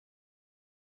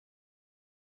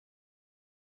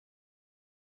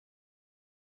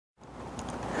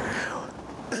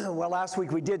Well, last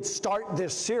week we did start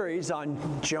this series on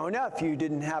Jonah. If you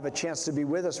didn't have a chance to be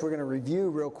with us, we're going to review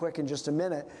real quick in just a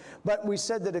minute. But we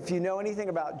said that if you know anything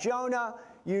about Jonah,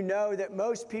 you know that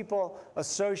most people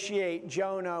associate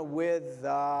Jonah with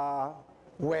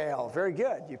whale. Very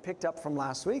good. You picked up from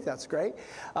last week. That's great.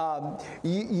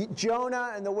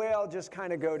 Jonah and the whale just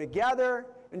kind of go together.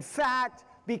 In fact,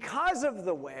 because of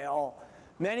the whale,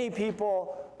 many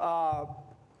people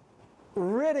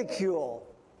ridicule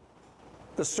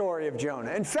the story of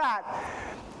Jonah. In fact,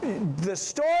 the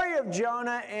story of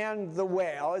Jonah and the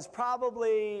whale is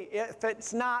probably, if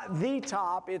it's not the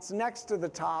top, it's next to the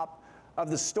top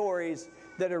of the stories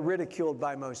that are ridiculed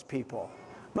by most people.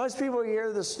 Most people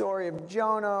hear the story of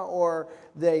Jonah, or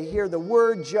they hear the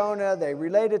word Jonah, they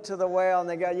relate it to the whale, and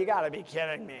they go, you got to be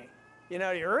kidding me. You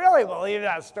know, you really believe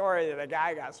that story that a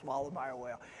guy got swallowed by a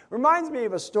whale? Reminds me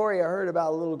of a story I heard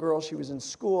about a little girl. She was in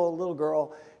school, a little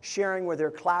girl sharing with her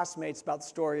classmates about the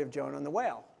story of Jonah and the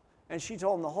whale. And she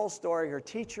told them the whole story. Her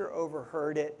teacher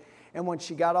overheard it. And when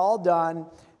she got all done,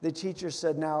 the teacher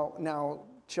said, now,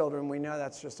 children, we know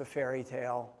that's just a fairy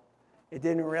tale. It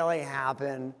didn't really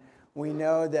happen. We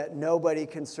know that nobody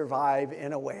can survive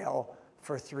in a whale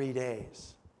for 3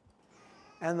 days.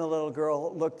 And the little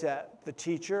girl looked at the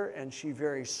teacher, and she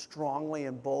very strongly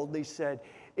and boldly said,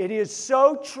 it is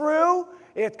so true.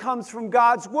 It comes from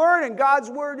God's word, and God's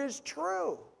word is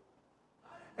true.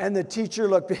 And the teacher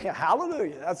looked,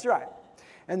 hallelujah, that's right.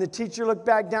 And the teacher looked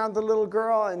back down at the little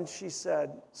girl, and she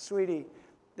said, sweetie,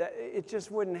 it just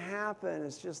wouldn't happen.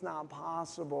 It's just not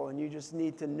possible, and you just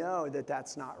need to know that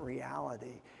that's not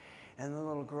reality. And the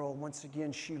little girl, once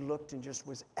again, she looked and just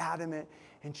was adamant.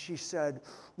 And she said,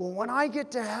 well, when I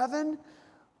get to heaven,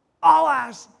 I'll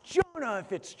ask Jonah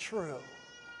if it's true.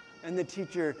 And the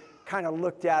teacher kind of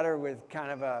looked at her with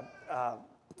kind of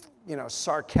a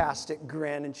sarcastic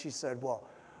grin. And she said, well,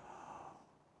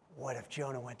 what if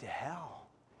Jonah went to hell?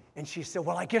 And she said,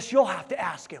 well, I guess you'll have to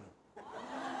ask him.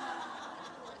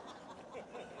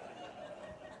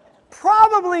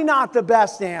 Probably not the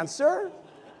best answer.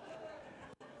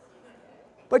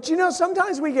 But you know,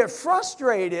 sometimes we get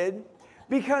frustrated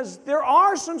because there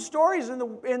are some stories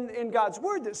in God's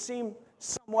word that seem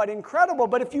somewhat incredible.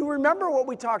 But if you remember what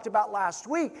we talked about last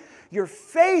week, your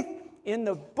faith in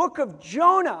the book of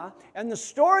Jonah and the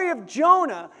story of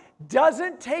Jonah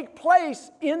doesn't take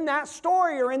place in that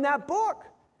story or in that book.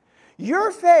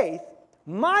 Your faith,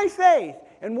 my faith,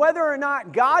 and whether or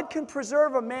not God can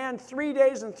preserve a man 3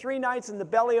 days and 3 nights in the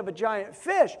belly of a giant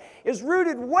fish is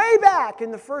rooted way back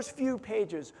in the first few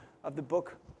pages of the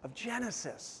book of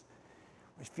Genesis.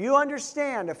 If you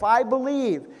understand, if I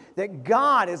believe that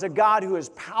God is a God who is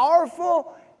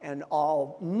powerful and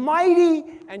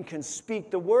almighty and can speak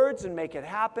the words and make it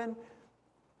happen,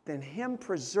 then him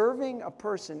preserving a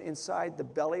person inside the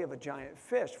belly of a giant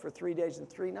fish for 3 days and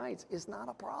 3 nights is not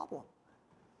a problem.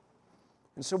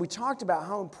 And so we talked about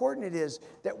how important it is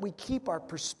that we keep our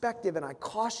perspective, and I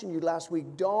cautioned you last week,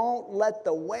 don't let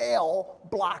the whale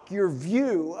block your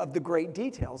view of the great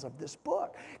details of this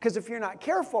book. Because if you're not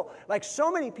careful, like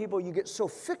so many people, you get so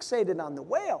fixated on the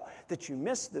whale that you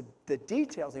miss the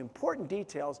details, the important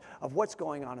details of what's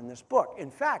going on in this book. In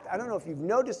fact, I don't know if you've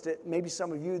noticed it, maybe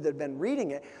some of you that have been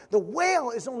reading it, the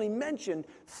whale is only mentioned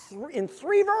in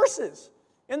 3 verses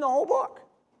in the whole book.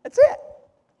 That's it.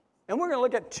 And we're going to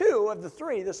look at 2 of the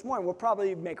 3 this morning. We'll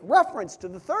probably make reference to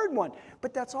the 3rd one.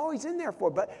 But that's all he's in there for.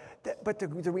 But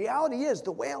the reality is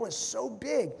the whale is so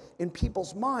big in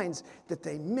people's minds that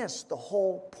they miss the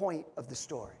whole point of the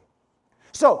story.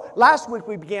 So last week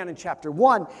we began in chapter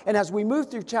 1. And as we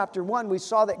moved through chapter 1, we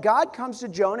saw that God comes to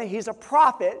Jonah. He's a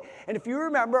prophet. And if you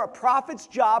remember, a prophet's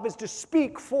job is to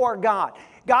speak for God.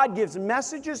 God gives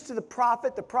messages to the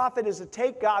prophet. The prophet is to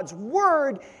take God's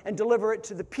word and deliver it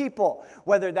to the people.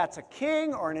 Whether that's a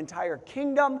king or an entire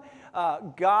kingdom,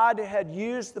 God had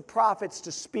used the prophets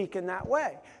to speak in that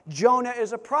way. Jonah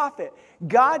is a prophet.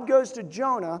 God goes to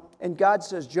Jonah and God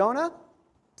says, Jonah,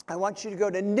 I want you to go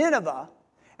to Nineveh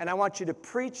and I want you to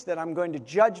preach that I'm going to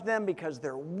judge them because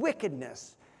their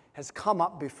wickedness has come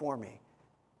up before me.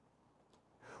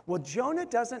 Well, Jonah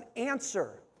doesn't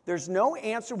answer. There's no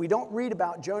answer. We don't read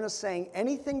about Jonah saying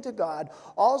anything to God.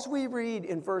 All we read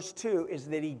in verse 2 is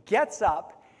that he gets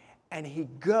up and he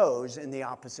goes in the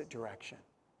opposite direction.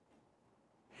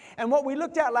 And what we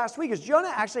looked at last week is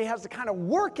Jonah actually has to kind of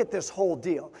work at this whole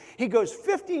deal. He goes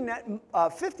 50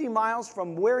 miles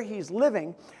from where he's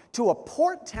living to a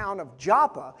port town of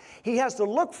Joppa. He has to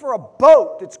look for a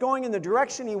boat that's going in the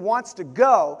direction he wants to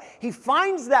go. He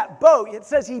finds that boat. It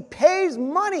says he pays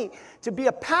money to be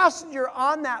a passenger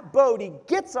on that boat. He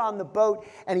gets on the boat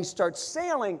and he starts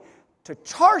sailing to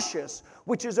Tarshish,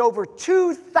 which is over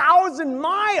 2,000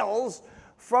 miles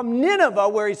from Nineveh,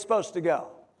 where he's supposed to go.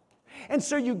 And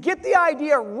so you get the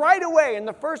idea right away in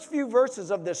the first few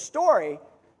verses of this story.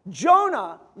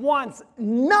 Jonah wants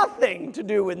nothing to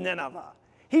do with Nineveh.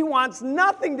 He wants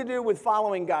nothing to do with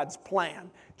following God's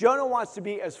plan. Jonah wants to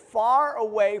be as far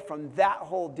away from that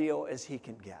whole deal as he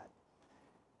can get.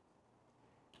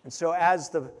 And so as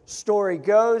the story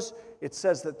goes, it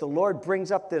says that the Lord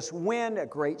brings up this wind, a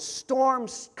great storm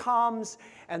comes,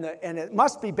 and it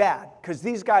must be bad because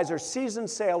these guys are seasoned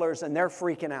sailors and they're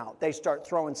freaking out. They start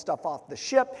throwing stuff off the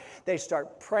ship. They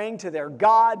start praying to their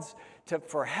gods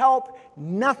for help.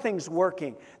 Nothing's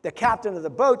working. The captain of the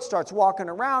boat starts walking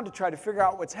around to try to figure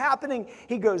out what's happening.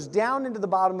 He goes down into the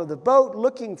bottom of the boat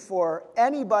looking for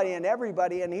anybody and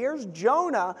everybody, and here's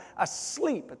Jonah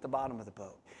asleep at the bottom of the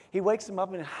boat. He wakes him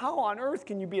up, and how on earth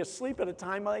can you be asleep at a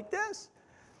time like this?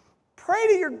 Pray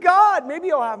to your God. Maybe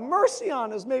he'll have mercy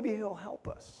on us. Maybe he'll help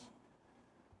us.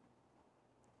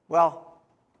 Well,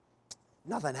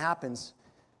 nothing happens.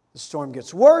 The storm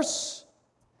gets worse.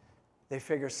 They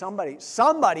figure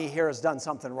somebody here has done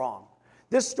something wrong.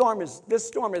 This storm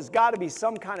has got to be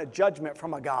some kind of judgment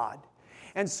from a God.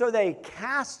 And so they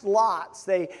cast lots.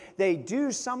 They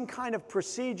do some kind of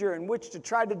procedure in which to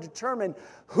try to determine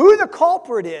who the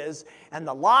culprit is, and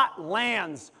the lot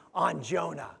lands on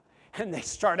Jonah. And they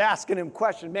start asking him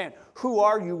questions. Man, who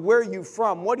are you? Where are you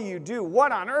from? What do you do?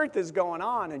 What on earth is going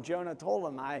on? And Jonah told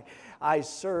him, I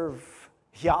serve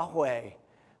Yahweh.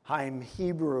 I'm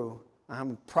Hebrew.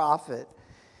 I'm a prophet.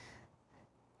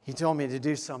 He told me to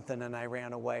do something and I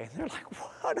ran away. And they're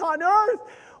like, what on earth?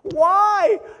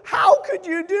 Why? How could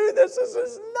you do this? This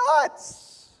is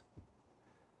nuts.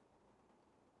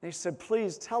 They said,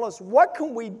 please tell us, what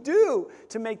can we do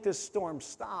to make this storm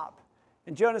stop?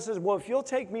 And Jonah says, well, if you'll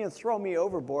take me and throw me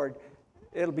overboard,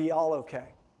 it'll be all okay.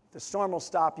 The storm will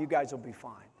stop. You guys will be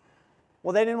fine.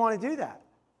 Well, they didn't want to do that,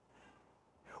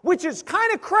 which is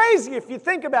kind of crazy if you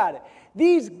think about it.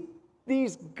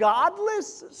 These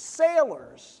godless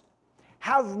sailors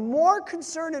have more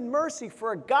concern and mercy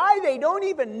for a guy they don't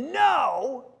even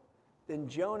know than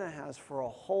Jonah has for a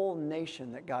whole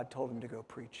nation that God told him to go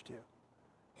preach to.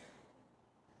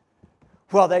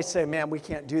 Well, they say, man, we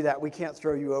can't do that. We can't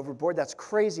throw you overboard. That's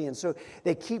crazy. And so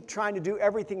they keep trying to do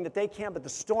everything that they can, but the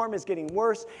storm is getting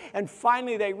worse. And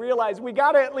finally they realize we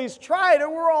got to at least try it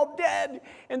or we're all dead.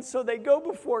 And so they go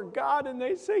before God and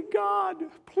they say, God,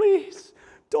 please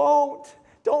don't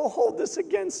hold this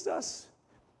against us.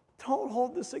 Don't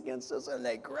hold this against us. And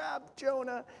they grab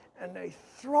Jonah and they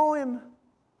throw him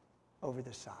over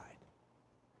the side.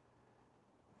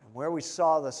 And where we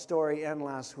saw the story end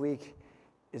last week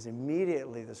is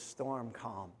immediately the storm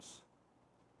calms.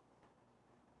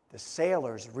 The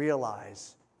sailors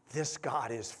realize this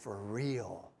God is for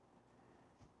real.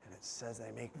 And it says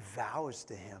they make vows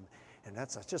to him. And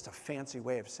that's just a fancy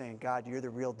way of saying, God, you're the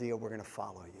real deal. We're going to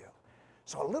follow you.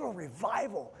 So a little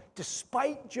revival,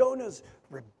 despite Jonah's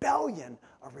rebellion,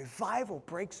 a revival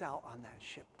breaks out on that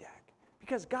ship deck.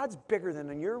 Because God's bigger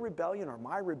than your rebellion or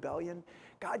my rebellion.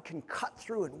 God can cut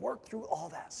through and work through all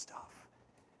that stuff.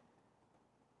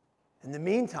 In the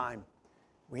meantime,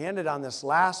 we ended on this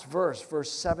last verse,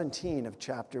 verse 17 of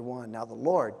chapter 1. Now the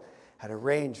Lord had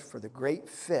arranged for the great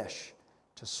fish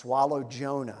to swallow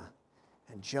Jonah.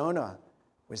 And Jonah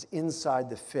was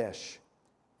inside the fish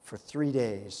for 3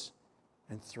 days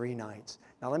and 3 nights.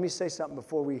 Now let me say something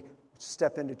before we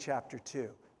step into chapter 2.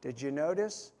 Did you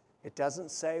notice? It doesn't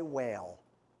say whale.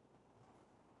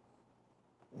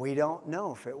 We don't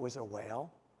know if it was a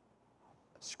whale.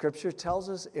 Scripture tells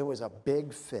us it was a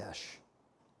big fish.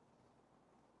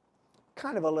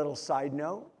 Kind of a little side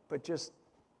note, but just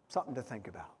something to think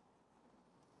about.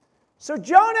 So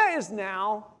Jonah is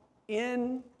now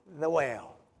in the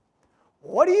whale.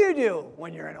 What do you do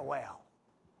when you're in a whale?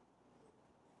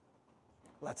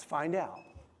 Let's find out.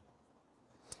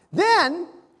 Then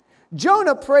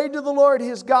Jonah prayed to the Lord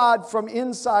his God from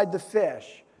inside the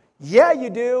fish. Yeah,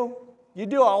 you do. You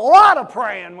do a lot of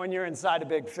praying when you're inside a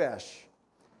big fish.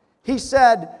 He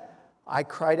said, I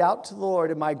cried out to the Lord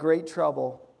in my great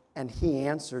trouble, and he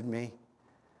answered me.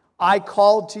 I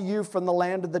called to you from the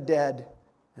land of the dead,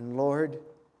 and Lord,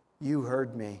 you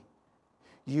heard me.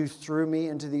 You threw me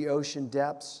into the ocean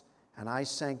depths, and I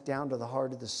sank down to the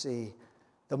heart of the sea.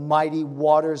 The mighty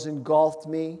waters engulfed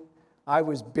me. I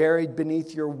was buried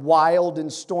beneath your wild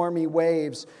and stormy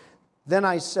waves. Then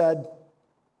I said,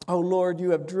 O Lord,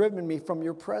 you have driven me from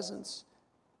your presence.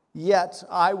 Yet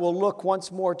I will look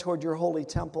once more toward your holy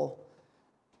temple.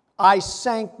 I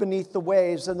sank beneath the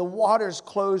waves, and the waters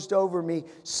closed over me.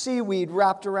 Seaweed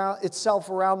wrapped itself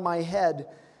around my head.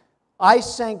 I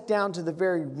sank down to the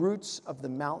very roots of the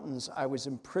mountains. I was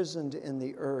imprisoned in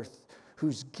the earth,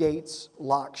 whose gates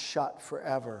lock shut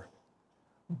forever.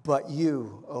 But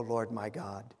you, O Lord my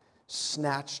God,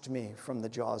 snatched me from the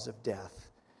jaws of death.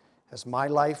 As my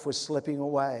life was slipping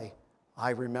away,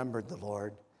 I remembered the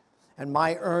Lord, and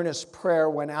my earnest prayer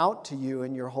went out to you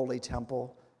in your holy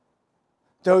temple.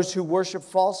 Those who worship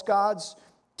false gods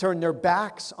turn their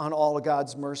backs on all of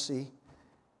God's mercy.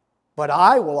 But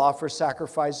I will offer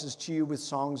sacrifices to you with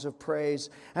songs of praise,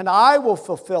 and I will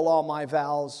fulfill all my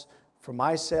vows, for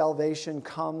my salvation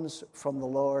comes from the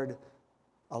Lord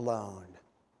alone.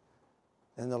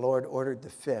 Then the Lord ordered the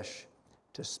fish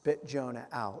to spit Jonah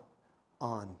out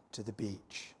onto the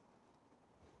beach.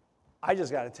 I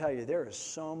just got to tell you, there is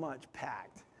so much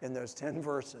packed in those 10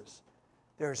 verses.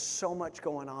 There's so much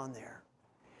going on there.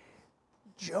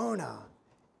 Jonah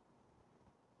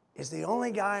is the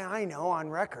only guy I know on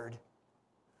record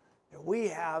that we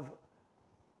have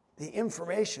the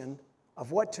information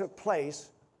of what took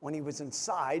place when he was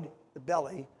inside the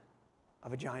belly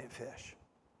of a giant fish.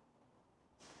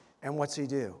 And what's he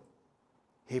do?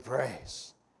 He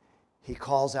prays. He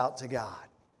calls out to God.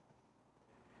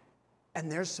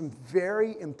 And there's some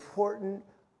very important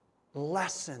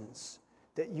lessons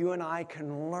that you and I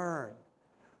can learn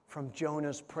from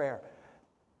Jonah's prayer.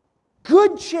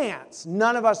 Good chance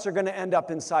none of us are going to end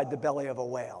up inside the belly of a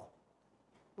whale.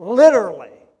 Literally.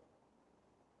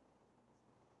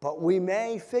 But we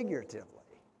may figuratively.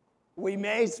 We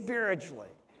may spiritually.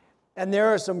 And there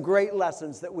are some great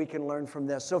lessons that we can learn from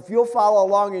this. So if you'll follow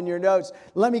along in your notes,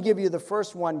 let me give you the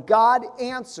first one. God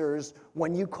answers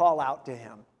when you call out to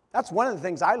Him. That's one of the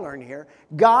things I learned here.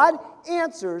 God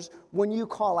answers when you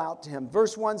call out to Him.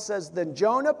 Verse 1 says, Then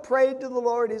Jonah prayed to the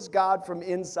Lord his God from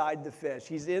inside the fish.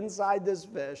 He's inside this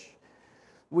fish.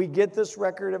 We get this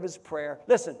record of his prayer.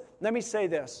 Listen, let me say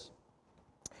this.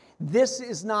 This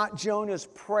is not Jonah's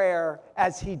prayer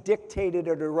as he dictated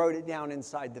it or wrote it down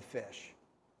inside the fish.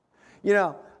 You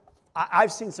know,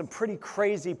 I've seen some pretty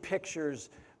crazy pictures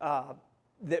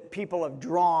that people have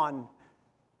drawn,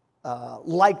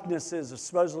 likenesses of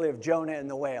supposedly of Jonah and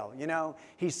the whale. You know,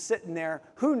 he's sitting there.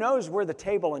 Who knows where the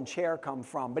table and chair come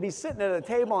from? But he's sitting at a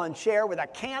table and chair with a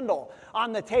candle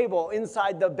on the table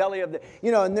inside the belly of the,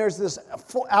 you know, and there's this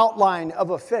full outline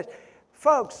of a fish.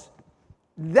 Folks,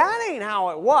 that ain't how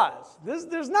it was.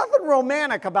 There's nothing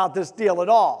romantic about this deal at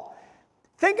all.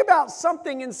 Think about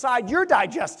something inside your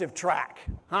digestive tract,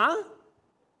 huh?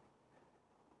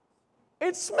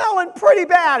 It's smelling pretty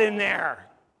bad in there.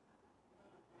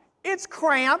 It's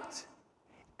cramped.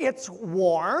 It's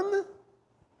warm.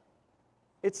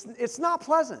 It's not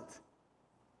pleasant.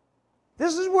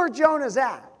 This is where Jonah's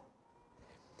at.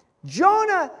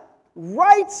 Jonah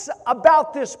writes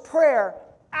about this prayer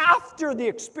after the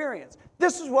experience.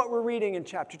 This is what we're reading in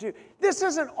chapter 2. This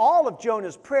isn't all of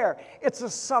Jonah's prayer. It's a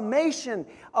summation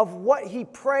of what he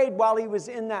prayed while he was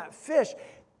in that fish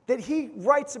that he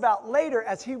writes about later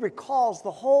as he recalls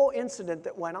the whole incident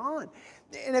that went on.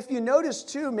 And if you notice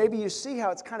too, maybe you see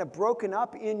how it's kind of broken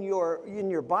up in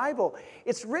your Bible.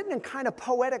 It's written in kind of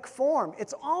poetic form.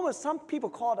 It's almost, some people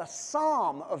call it a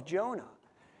psalm of Jonah.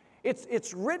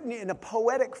 It's written in a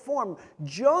poetic form.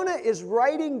 Jonah is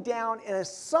writing down in a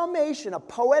summation, a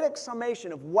poetic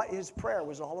summation of what his prayer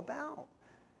was all about.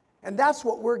 And that's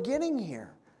what we're getting here.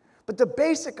 But the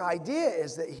basic idea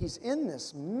is that he's in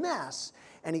this mess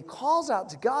and he calls out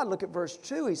to God. Look at verse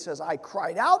 2. He says, I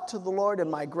cried out to the Lord in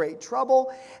my great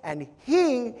trouble, and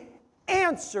He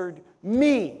answered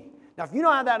me. Now, if you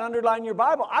don't have that underlined in your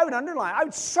Bible, I would underline, I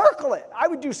would circle it. I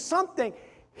would do something.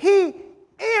 He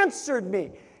answered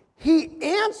me. He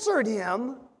answered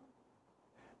him.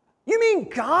 You mean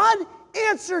God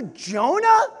answered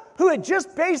Jonah, who had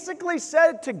just basically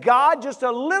said to God just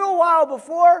a little while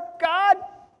before, God,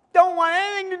 don't want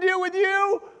anything to do with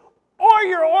you or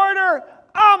your order.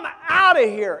 I'm out of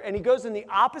here. And he goes in the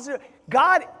opposite.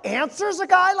 God answers a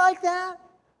guy like that?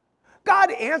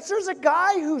 God answers a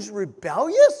guy who's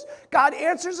rebellious? God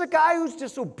answers a guy who's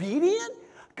disobedient?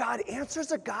 God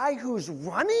answers a guy who's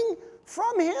running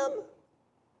from Him?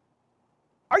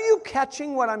 Are you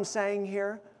catching what I'm saying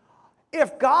here?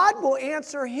 If God will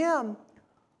answer him,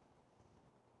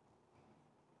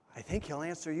 I think He'll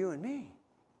answer you and me.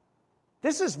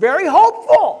 This is very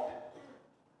hopeful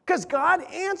because God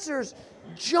answers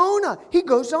Jonah. He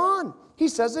goes on. He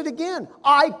says it again.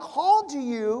 I called to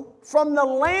you from the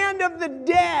land of the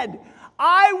dead.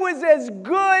 I was as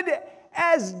good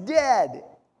as dead.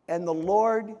 And the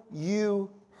Lord, you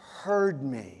heard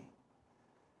me.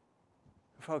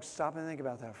 Folks, stop and think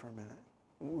about that for a minute.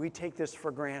 We take this for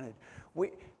granted.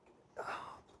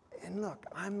 And look,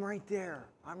 I'm right there.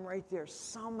 I'm right there.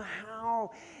 Somehow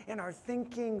in our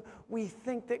thinking, we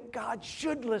think that God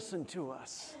should listen to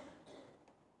us.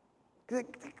 That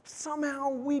somehow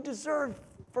we deserve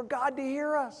for God to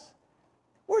hear us.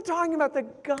 We're talking about the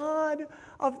God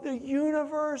of the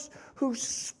universe who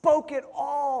spoke it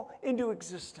all into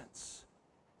existence.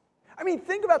 I mean,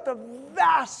 think about the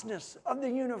vastness of the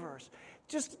universe.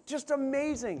 Just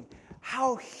amazing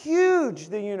how huge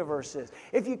the universe is.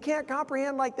 If you can't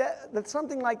comprehend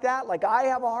something like that, like I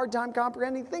have a hard time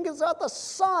comprehending, think about the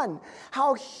sun.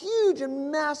 How huge and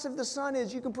massive the sun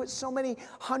is. You can put so many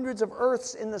hundreds of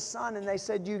earths in the sun, and they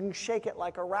said you can shake it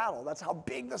like a rattle. That's how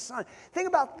big the sun. Think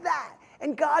about that.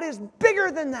 And God is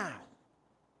bigger than that.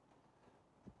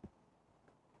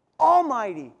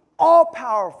 Almighty,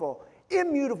 all-powerful,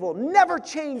 immutable, never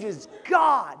changes.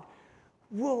 God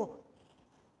will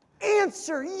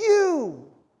answer you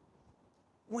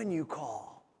when you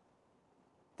call.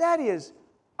 That is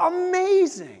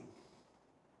amazing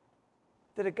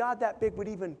that a God that big would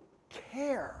even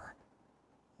care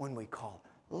when we call,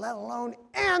 let alone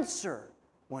answer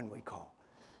when we call.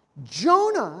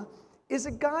 Jonah is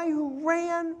a guy who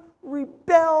ran,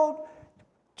 rebelled,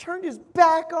 turned his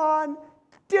back on,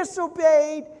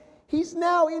 disobeyed. He's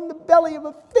now in the belly of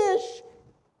a fish,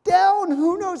 down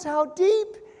who knows how deep,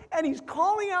 and he's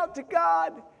calling out to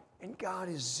God, and God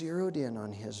is zeroed in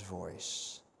on his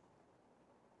voice.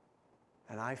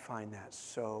 And I find that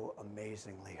so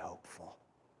amazingly hopeful.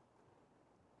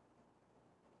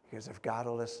 Because if God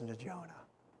will listen to Jonah,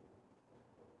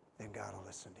 then God will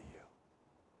listen to you.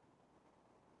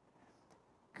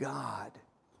 God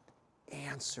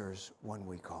answers when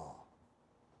we call.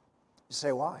 You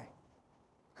say, why?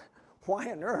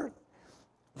 Why on earth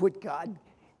would God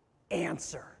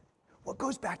answer? Well, it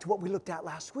goes back to what we looked at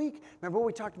last week. Remember what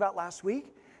we talked about last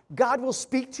week? God will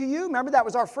speak to you. Remember, that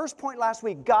was our first point last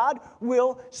week. God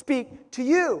will speak to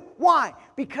you. Why?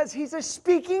 Because he's a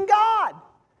speaking God.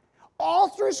 All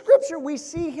through Scripture, we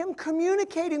see him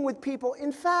communicating with people.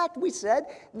 In fact, we said,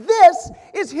 this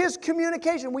is his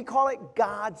communication. We call it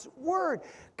God's Word.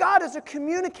 God is a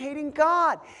communicating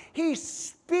God. He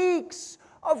speaks.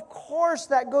 Of course,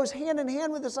 that goes hand in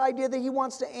hand with this idea that he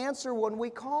wants to answer when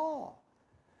we call.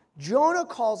 Jonah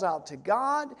calls out to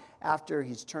God after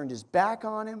he's turned his back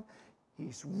on him.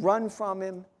 He's run from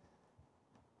him.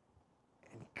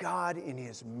 And God, in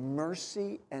his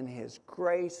mercy and his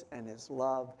grace and his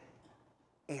love,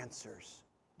 answers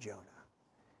Jonah.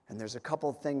 And there's a couple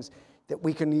of things that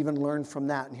we can even learn from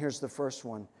that. And here's the first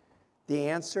one. The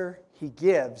answer he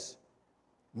gives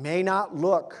may not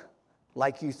look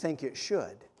like you think it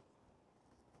should.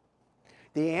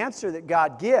 The answer that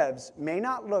God gives may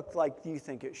not look like you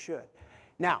think it should.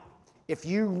 Now, if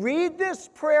you read this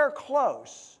prayer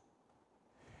close,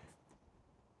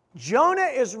 Jonah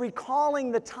is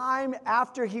recalling the time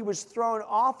after he was thrown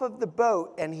off of the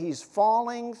boat and he's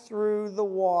falling through the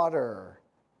water.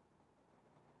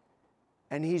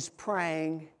 And he's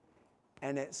praying,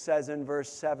 and it says in verse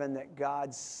 7 that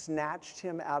God snatched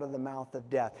him out of the mouth of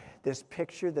death. This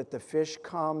picture that the fish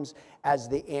comes as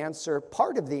the answer,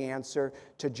 part of the answer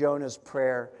to Jonah's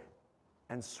prayer,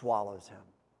 and swallows him.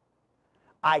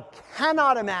 I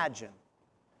cannot imagine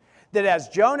that as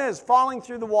Jonah is falling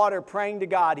through the water praying to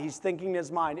God, he's thinking in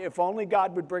his mind, if only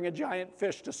God would bring a giant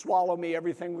fish to swallow me,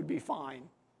 everything would be fine.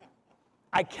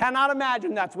 I cannot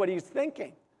imagine that's what he's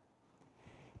thinking.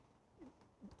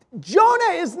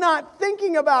 Jonah is not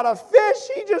thinking about a fish.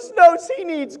 He just knows he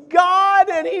needs God,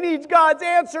 and he needs God's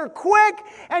answer quick.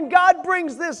 And God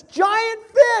brings this giant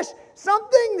fish,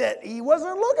 something that he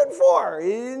wasn't looking for. He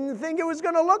didn't think it was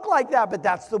going to look like that, but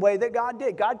that's the way that God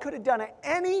did. God could have done it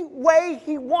any way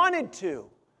he wanted to,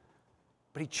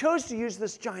 but he chose to use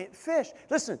this giant fish.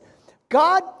 Listen,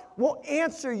 God will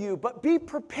answer you, but be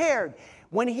prepared.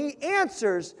 When he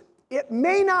answers, it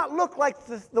may not look like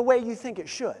the way you think it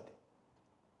should.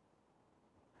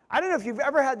 I don't know if you've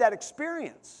ever had that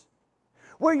experience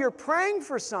where you're praying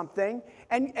for something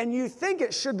and you think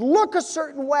it should look a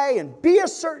certain way and be a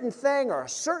certain thing or a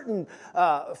certain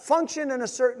function in a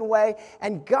certain way,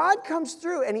 and God comes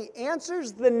through and he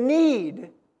answers the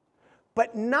need,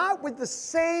 but not with the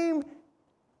same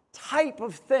type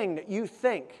of thing that you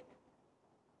think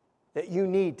that you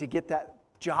need to get that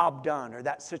job done or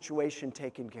that situation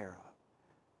taken care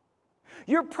of.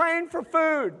 You're praying for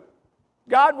food.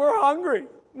 God, we're hungry.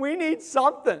 We need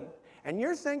something. And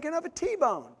you're thinking of a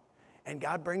T-bone. And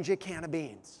God brings you a can of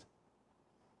beans.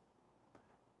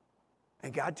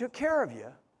 And God took care of you,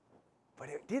 but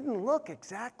it didn't look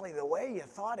exactly the way you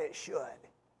thought it should.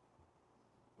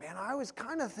 Man, I was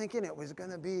kind of thinking it was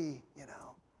going to be,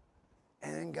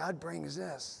 and then God brings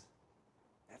this.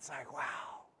 It's like, wow.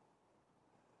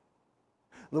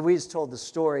 Louise told the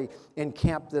story in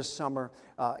camp this summer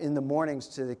in the mornings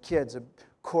to the kids of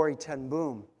Corrie ten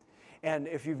Boom. And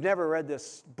if you've never read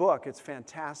this book, it's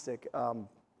fantastic.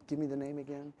 Give me the name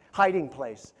again. Hiding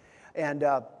Place. And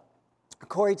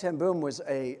Corrie ten Boom was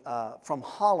from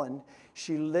Holland.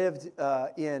 She lived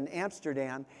in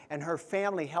Amsterdam, and her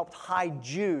family helped hide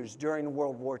Jews during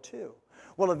World War II.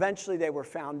 Well, eventually they were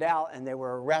found out, and they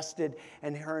were arrested,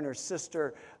 and her and her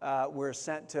sister were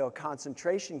sent to a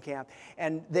concentration camp.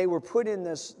 And they were put in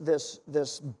this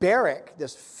barrack,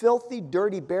 this filthy,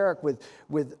 dirty barrack with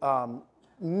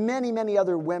many, many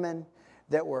other women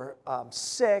that were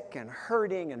sick and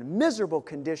hurting and miserable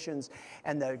conditions,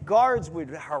 and the guards would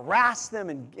harass them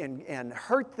and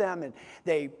hurt them, and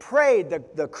they prayed.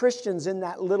 The Christians in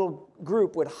that little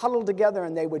group would huddle together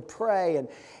and they would pray,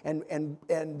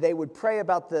 and they would pray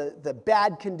about the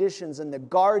bad conditions and the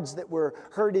guards that were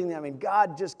hurting them, and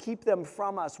God, just keep them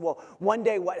from us. Well, one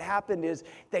day what happened is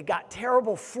they got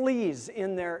terrible fleas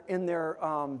in their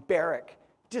barrack.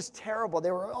 Just terrible.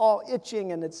 They were all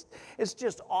itching, and it's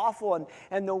just awful.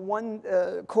 And the one,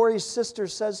 Corey's sister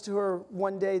says to her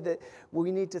one day that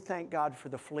we need to thank God for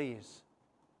the fleas.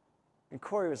 And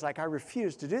Corey was like, I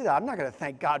refuse to do that. I'm not going to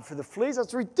thank God for the fleas.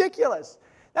 That's ridiculous.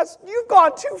 You've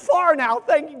gone too far now,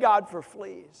 thanking God for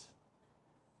fleas.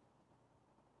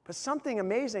 But something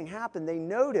amazing happened. They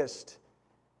noticed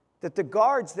that the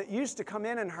guards that used to come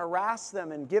in and harass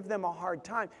them and give them a hard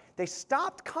time, they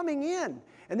stopped coming in.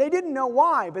 And they didn't know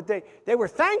why, but they were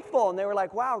thankful, and they were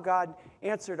like, wow, God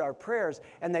answered our prayers.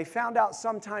 And they found out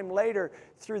sometime later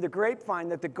through the grapevine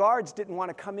that the guards didn't want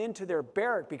to come into their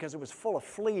barrack because it was full of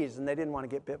fleas, and they didn't want to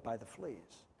get bit by the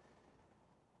fleas.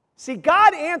 See,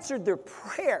 God answered their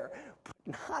prayer, but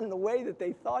not in the way that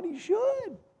they thought He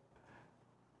should.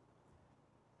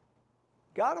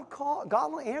 God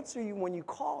will answer you when you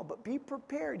call, but be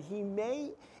prepared. He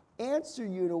may answer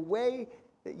you in a way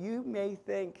that you may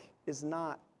think is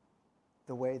not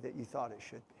the way that you thought it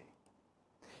should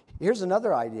be. Here's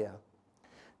another idea.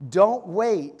 Don't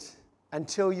wait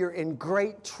until you're in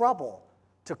great trouble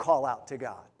to call out to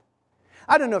God.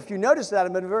 I don't know if you noticed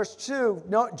that, but in verse 2,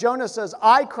 Jonah says,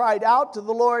 I cried out to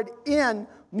the Lord in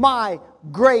my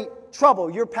great trouble.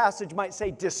 Your passage might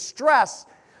say distress.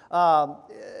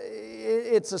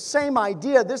 It's the same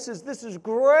idea. This is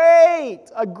great,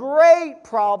 a great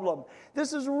problem.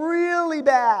 This is really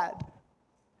bad.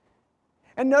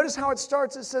 And notice how it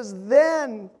starts. It says,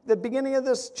 then, the beginning of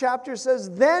this chapter says,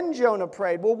 then Jonah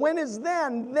prayed. Well, when is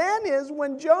then? Then is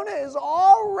when Jonah is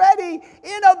already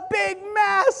in a big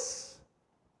mess.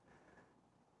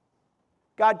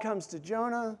 God comes to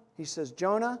Jonah. He says,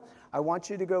 Jonah, I want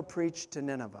you to go preach to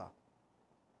Nineveh.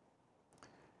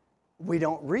 We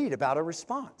don't read about a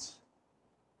response.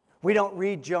 We don't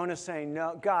read Jonah saying,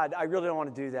 no, God, I really don't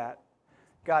want to do that.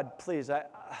 God, please,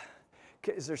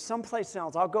 is there someplace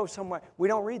else? I'll go somewhere. We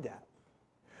don't read that.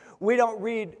 We don't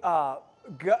read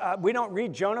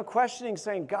Jonah questioning,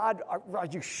 saying, God, are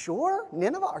you sure?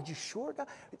 Nineveh, are you sure? God?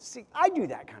 See, I do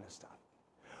that kind of stuff.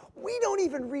 We don't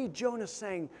even read Jonah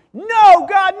saying, no,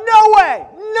 God, no way,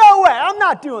 I'm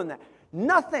not doing that.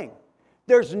 Nothing.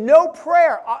 There's no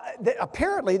prayer,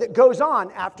 apparently, that goes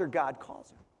on after God calls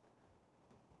him.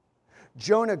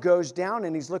 Jonah goes down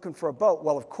and he's looking for a boat.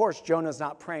 Well, of course, Jonah's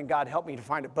not praying, God, help me to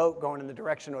find a boat going in the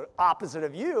direction opposite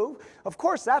of you. Of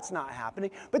course, that's not happening.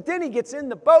 But then he gets in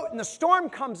the boat and the storm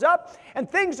comes up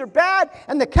and things are bad.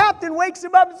 And the captain wakes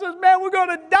him up and says, man, we're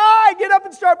going to die. Get up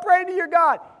and start praying to your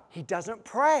God. He doesn't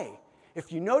pray.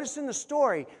 If you notice in the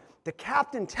story, the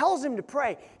captain tells him to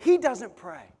pray. He doesn't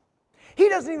pray. He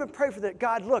doesn't even pray for that.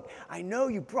 God, look, I know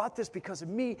you brought this because of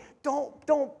me. Don't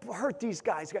hurt these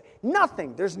guys.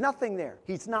 Nothing. There's nothing there.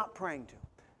 He's not praying to him.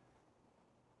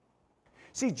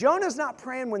 See, Jonah's not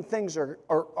praying when things are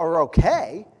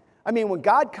okay. I mean, when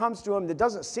God comes to him, it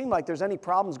doesn't seem like there's any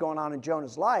problems going on in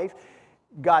Jonah's life.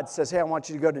 God says, hey, I want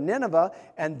you to go to Nineveh.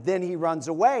 And then he runs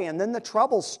away. And then the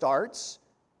trouble starts.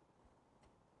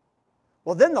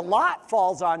 Well, then the lot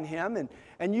falls on him,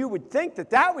 and you would think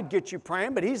that would get you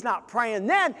praying, but he's not praying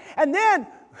then. And then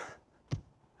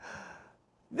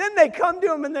they come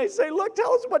to him and they say, look,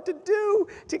 tell us what to do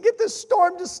to get this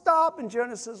storm to stop. And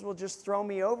Jonah says, well, just throw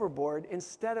me overboard,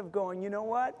 instead of going, you know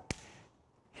what?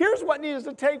 Here's what needs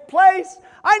to take place.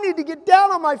 I need to get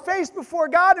down on my face before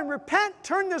God and repent,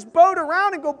 turn this boat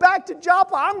around and go back to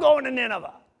Joppa. I'm going to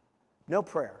Nineveh. No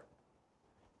prayer.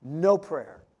 No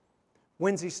prayer.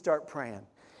 When's he start praying?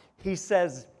 He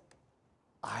says,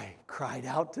 I cried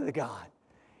out to the God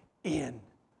in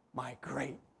my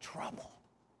great trouble.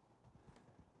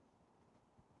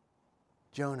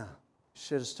 Jonah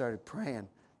should have started praying,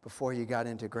 before you got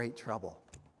into great trouble.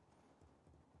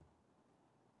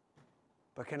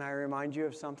 But can I remind you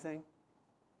of something?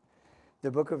 The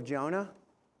book of Jonah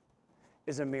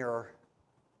is a mirror.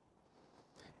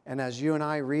 And as you and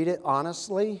I read it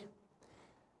honestly,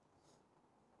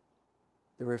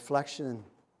 the reflection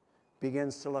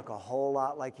begins to look a whole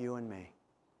lot like you and me.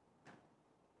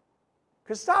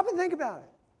 Because stop and think about it.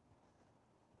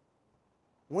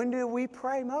 When do we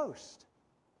pray most?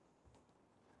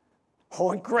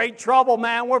 Oh, in great trouble,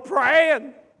 man, we're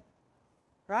praying.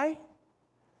 Right?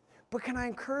 But can I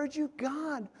encourage you?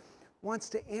 God wants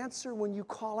to answer when you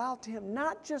call out to Him,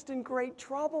 not just in great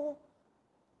trouble.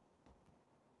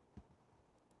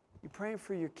 You praying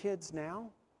for your kids now?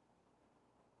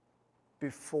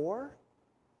 Before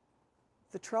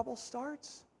the trouble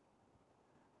starts?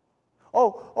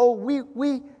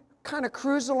 We kind of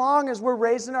cruise along as we're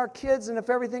raising our kids, and if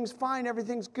everything's fine,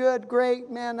 everything's good, great,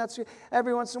 man, that's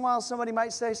every once in a while somebody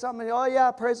might say something, oh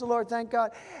yeah, praise the Lord, thank God.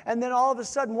 And then all of a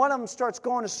sudden one of them starts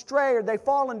going astray, or they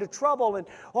fall into trouble, and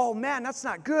oh man, that's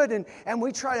not good. And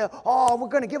we try to, we're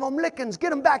going to give them lickings, get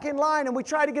them back in line, and we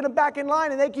try to get them back in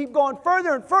line, and they keep going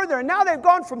further and further, and now they've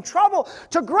gone from trouble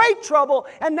to great trouble,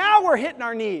 and now we're hitting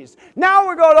our knees. Now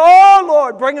we're going, oh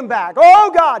Lord, bring them back.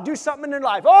 Oh God, do something in their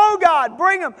life. Oh God,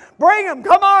 bring them,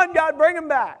 come on God, bring them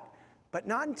back. But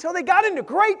not until they got into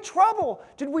great trouble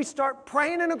did we start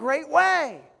praying in a great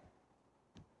way.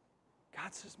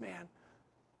 God says, man,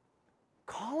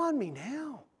 call on me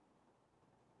now.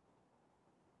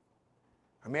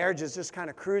 Our marriage is just kind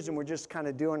of cruising. We're just kind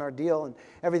of doing our deal and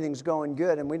everything's going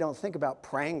good, and we don't think about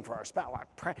praying for our spouse.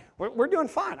 We're doing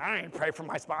fine. I ain't pray for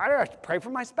my spouse. I pray for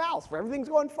my spouse. Everything's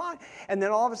going fine. And then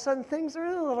all of a sudden things are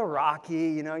a little rocky.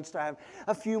 You know, you start having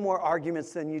a few more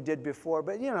arguments than you did before,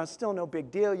 but it's still no big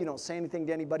deal. You don't say anything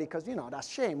to anybody because, that's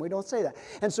shame. We don't say that.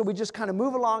 And so we just kind of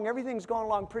move along. Everything's going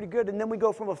along pretty good. And then we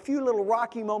go from a few little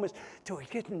rocky moments to it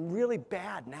getting really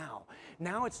bad now.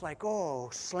 Now it's like,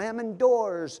 slamming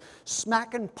doors,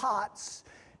 smacking pots,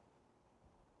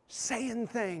 saying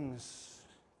things.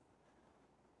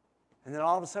 And then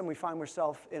all of a sudden we find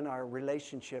ourselves in our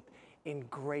relationship in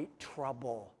great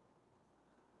trouble.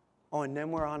 Oh, and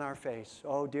then we're on our face.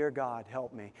 Oh, dear God,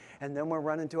 help me. And then we're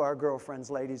running to our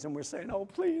girlfriends, ladies, and we're saying, oh,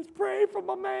 please pray for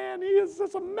my man. He is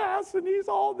just a mess, and he's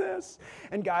all this.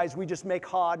 And guys, we just make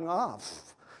hard and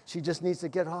she just needs to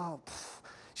get off.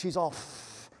 She's all.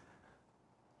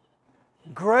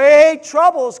 Great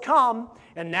troubles come,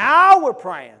 and now we're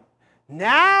praying.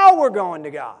 Now we're going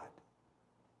to God.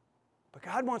 But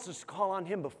God wants us to call on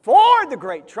Him before the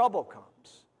great trouble comes.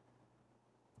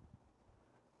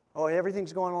 Oh,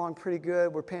 everything's going along pretty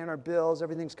good. We're paying our bills.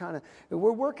 Everything's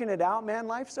we're working it out, man.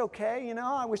 Life's okay,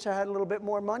 I wish I had a little bit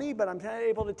more money, but I'm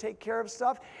able to take care of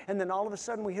stuff. And then all of a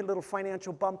sudden we hit a little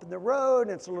financial bump in the road,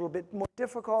 and it's a little bit more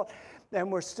difficult.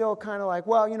 And we're still kind of like,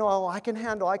 well, I can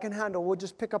handle. We'll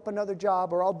just pick up another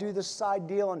job, or I'll do this side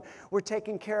deal, and we're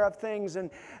taking care of things. And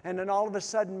then all of a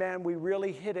sudden, man, we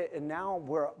really hit it. And now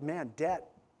debt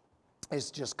is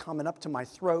just coming up to my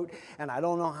throat, and I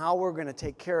don't know how we're going to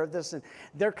take care of this, and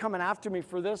they're coming after me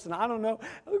for this, and I don't know.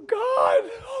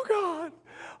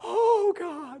 Oh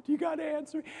God, you got to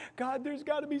answer me. God, there's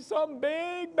got to be some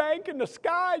big bank in the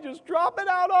sky just dropping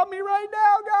out on me right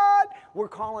now, God. We're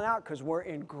calling out because we're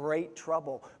in great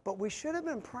trouble, but we should have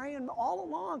been praying all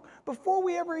along before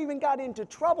we ever even got into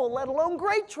trouble, let alone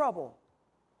great trouble.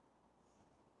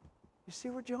 You see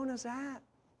where Jonah's at?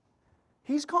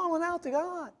 He's calling out to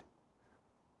God.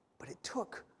 But it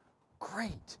took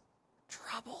great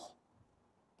trouble.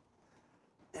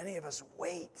 Many of us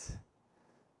wait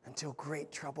until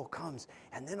great trouble comes.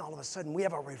 And then all of a sudden we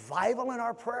have a revival in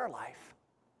our prayer life.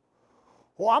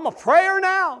 Well, I'm a prayer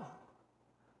now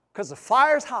because the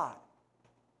fire's hot.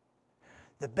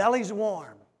 The belly's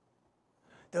warm.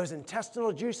 Those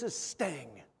intestinal juices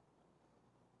sting.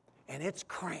 And it's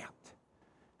cramped.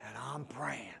 And I'm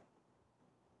praying.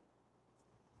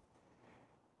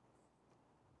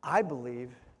 I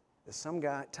believe that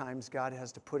sometimes God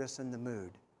has to put us in the mood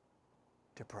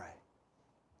to pray.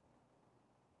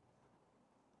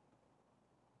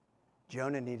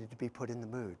 Jonah needed to be put in the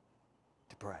mood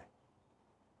to pray.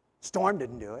 Storm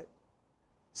didn't do it.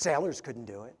 Sailors couldn't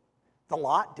do it. The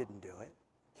lot didn't do it.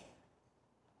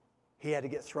 He had to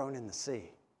get thrown in the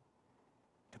sea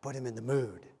to put him in the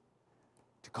mood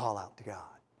to call out to God.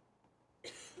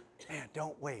 Man,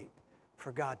 don't wait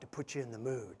for God to put you in the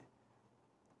mood.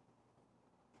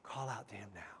 Call out to Him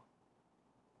now.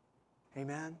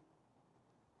 Amen?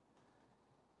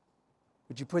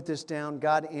 Would you put this down?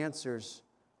 God answers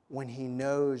when He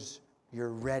knows you're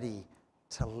ready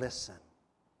to listen.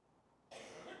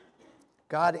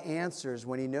 God answers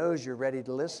when he knows you're ready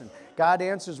to listen. God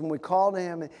answers when we call to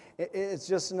him. It's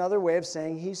just another way of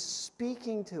saying he's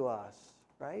speaking to us,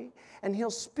 right? And he'll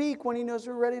speak when he knows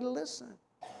we're ready to listen.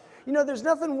 You know, there's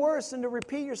nothing worse than to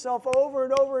repeat yourself over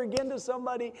and over again to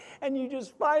somebody and you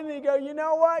just finally go, you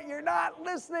know what? You're not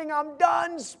listening. I'm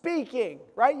done speaking,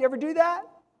 right? You ever do that?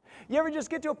 You ever just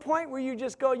get to a point where you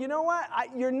just go, you know what?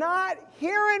 You're not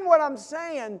hearing what I'm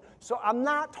saying, so I'm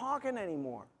not talking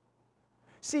anymore.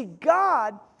 See,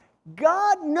 God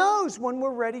knows when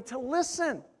we're ready to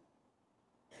listen.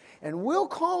 And we'll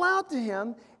call out to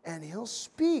him, and he'll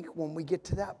speak when we get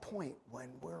to that point, when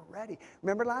we're ready.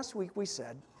 Remember last week we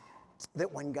said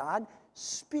that when God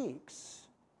speaks,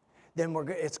 then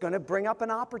it's going to bring up an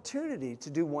opportunity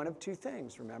to do one of two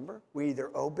things, remember? We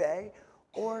either obey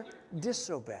or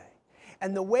disobey.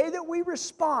 And the way that we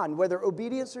respond, whether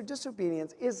obedience or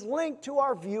disobedience, is linked to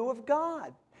our view of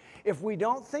God. If we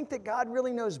don't think that God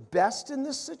really knows best in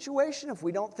this situation, if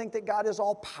we don't think that God is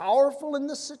all powerful in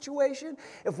this situation,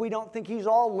 if we don't think he's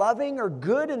all loving or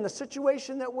good in the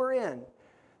situation that we're in,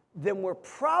 then we're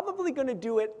probably going to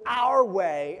do it our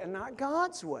way and not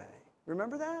God's way.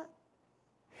 Remember that?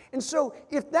 And so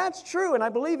if that's true, and I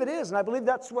believe it is, and I believe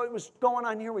that's what was going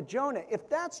on here with Jonah, if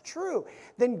that's true,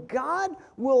 then God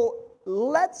will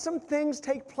let some things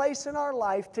take place in our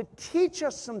life to teach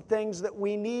us some things that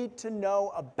we need to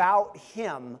know about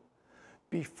him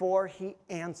before he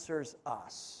answers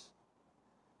us.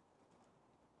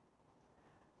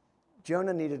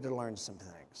 Jonah needed to learn some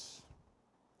things.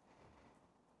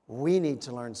 We need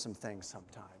to learn some things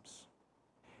sometimes.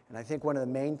 And I think one of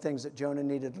the main things that Jonah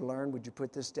needed to learn, would you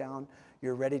put this down?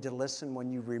 You're ready to listen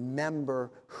when you remember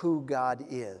who God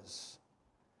is.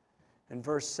 In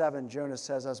verse 7, Jonah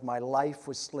says, as my life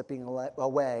was slipping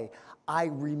away, I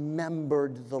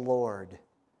remembered the Lord.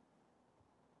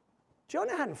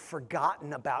 Jonah hadn't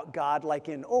forgotten about God like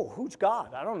in, oh, who's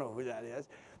God? I don't know who that is.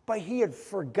 But he had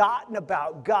forgotten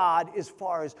about God as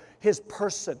far as his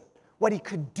person, what he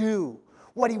could do,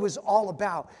 what he was all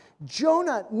about.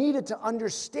 Jonah needed to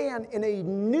understand in a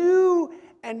new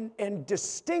and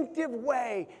distinctive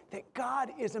way that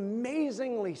God is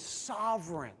amazingly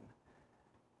sovereign.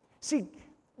 See,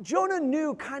 Jonah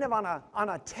knew kind of on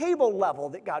a table level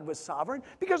that God was sovereign,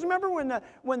 because remember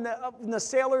when the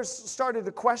sailors started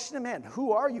to question him, man,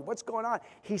 who are you? What's going on?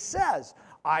 He says,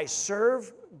 I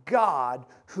serve God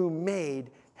who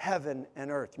made heaven and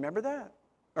earth. Remember that?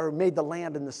 Or made the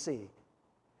land and the sea.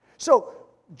 So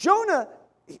Jonah,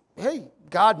 hey,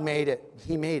 God made it.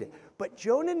 He made it. But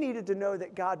Jonah needed to know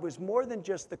that God was more than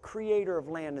just the creator of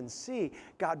land and sea.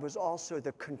 God was also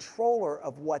the controller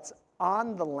of what's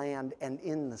on the land and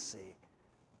in the sea.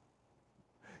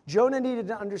 Jonah needed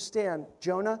to understand,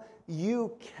 Jonah,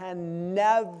 you can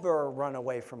never run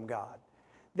away from God.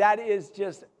 That is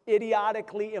just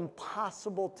idiotically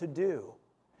impossible to do.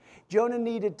 Jonah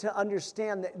needed to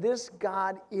understand that this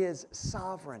God is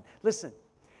sovereign. Listen,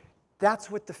 that's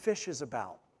what the fish is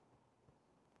about.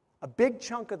 A big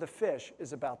chunk of the fish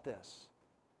is about this.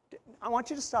 I want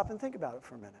you to stop and think about it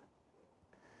for a minute.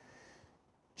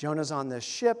 Jonah's on this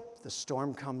ship, the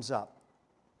storm comes up.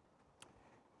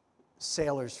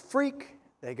 Sailors freak,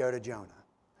 they go to Jonah.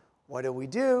 What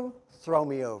do? Throw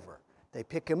me over. They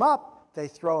pick him up, they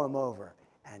throw him over.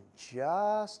 And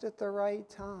just at the right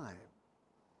time,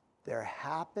 there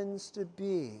happens to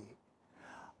be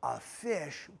a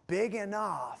fish big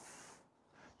enough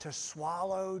to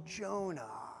swallow Jonah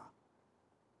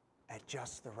at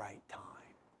just the right time.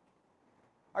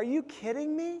 Are you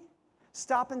kidding me?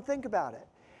 Stop and think about it.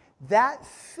 That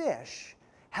fish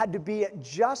had to be at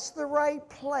just the right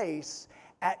place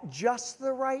at just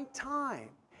the right time.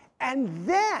 And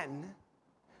then,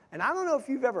 and I don't know if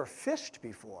you've ever fished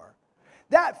before,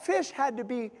 that fish had to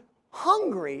be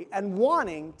hungry and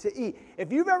wanting to eat.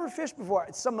 If you've ever fished before,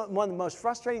 it's one of the most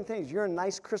frustrating things. You're in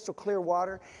nice crystal clear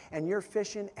water and you're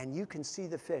fishing and you can see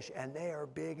the fish and they are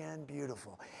big and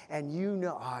beautiful. And you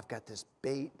know, oh, I've got this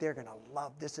bait. They're going to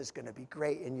love this. Is going to be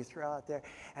great. And you throw out there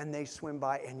and they swim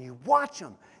by and you watch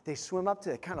them. They swim up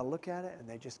to it, kind of look at it and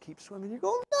they just keep swimming. You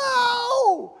go,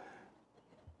 no!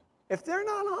 If they're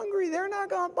not hungry, they're not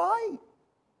going to bite.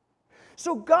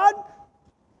 So God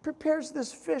prepares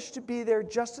this fish to be there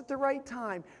just at the right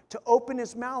time, to open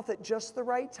his mouth at just the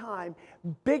right time,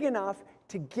 big enough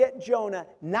to get Jonah,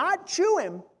 not chew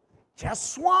him,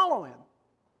 just swallow him.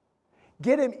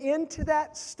 Get him into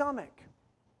that stomach.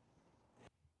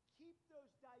 Keep those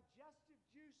digestive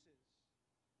juices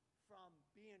from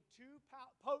being too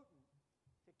potent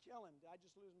to kill him. Did I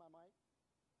just lose my mic?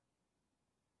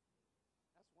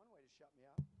 That's one way to shut me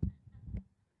up.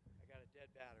 I got a dead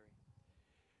battery.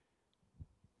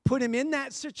 put him in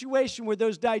that situation where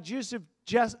those digestive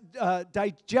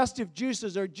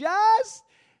juices are just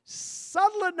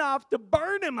subtle enough to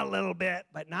burn him a little bit,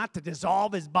 but not to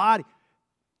dissolve his body.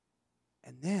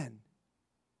 And then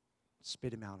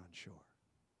spit him out on shore.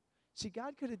 See,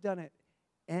 God could have done it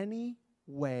any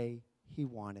way he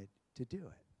wanted to do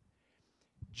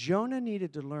it. Jonah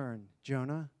needed to learn,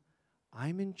 Jonah,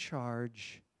 I'm in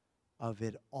charge of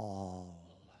it all.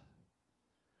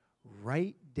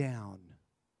 Right down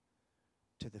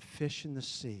to the fish in the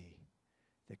sea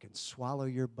that can swallow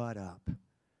your butt up.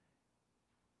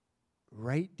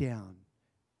 Right down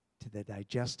to the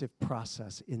digestive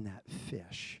process in that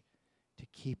fish to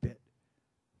keep it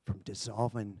from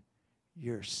dissolving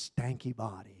your stanky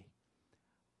body.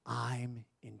 I'm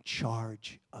in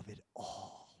charge of it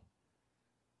all.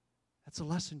 That's a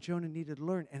lesson Jonah needed to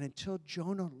learn. And until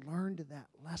Jonah learned that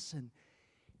lesson,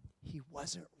 he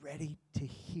wasn't ready to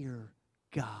hear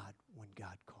God when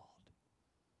God called.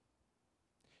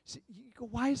 See, you go,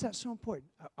 why is that so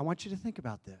important? I want you to think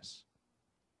about this.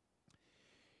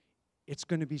 It's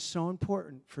going to be so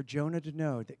important for Jonah to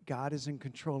know that God is in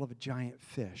control of a giant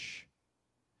fish,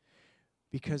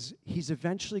 because he's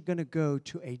eventually going to go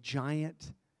to a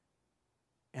giant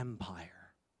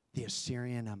empire, the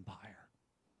Assyrian Empire.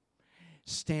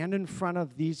 Stand in front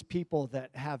of these people that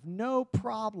have no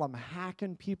problem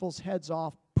hacking people's heads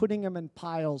off, putting them in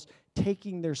piles,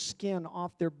 taking their skin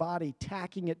off their body,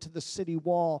 tacking it to the city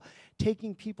wall,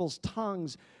 taking people's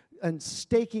tongues and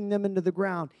staking them into the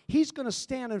ground. He's going to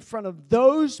stand in front of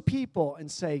those people and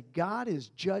say, God is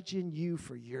judging you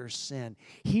for your sin.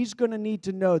 He's going to need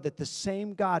to know that the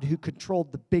same God who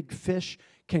controlled the big fish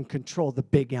can control the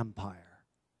big empire.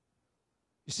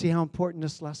 You see how important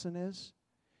this lesson is?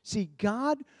 See,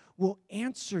 God will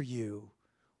answer you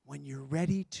when you're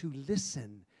ready to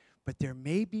listen, but there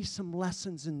may be some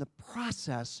lessons in the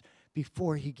process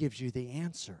before he gives you the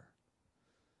answer.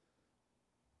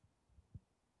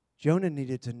 Jonah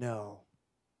needed to know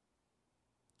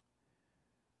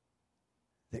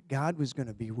that God was going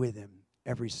to be with him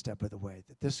every step of the way,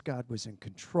 that this God was in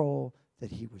control,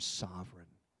 that he was sovereign.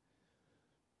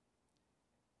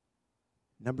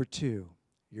 Number two,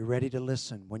 you're ready to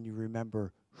listen when you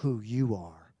remember who you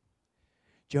are.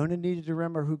 Jonah needed to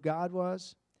remember who God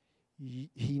was. He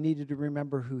needed to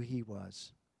remember who he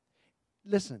was.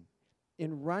 Listen,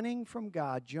 in running from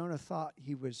God, Jonah thought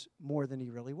he was more than he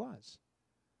really was.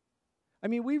 I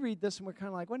mean, we read this and we're kind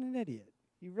of like, what an idiot.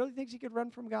 He really thinks he could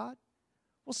run from God?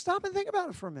 Well, stop and think about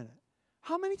it for a minute.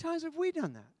 How many times have we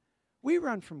done that? We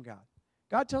run from God.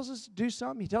 God tells us to do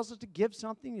something. He tells us to give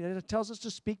something. He tells us to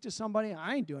speak to somebody.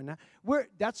 I ain't doing that.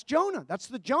 That's Jonah. That's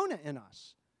the Jonah in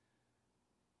us.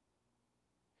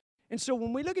 And so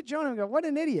when we look at Jonah and go, what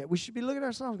an idiot, we should be looking at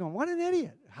ourselves going, what an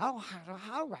idiot. How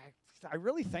I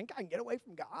really think I can get away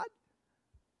from God?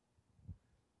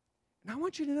 And I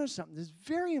want you to know something that's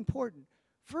very important.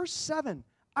 Verse 7,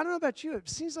 I don't know about you, it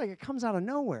seems like it comes out of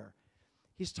nowhere.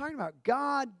 He's talking about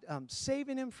God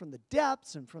saving him from the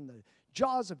depths and from the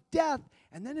jaws of death.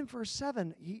 And then in verse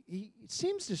 7, he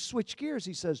seems to switch gears.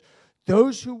 He says,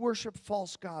 those who worship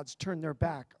false gods turn their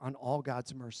back on all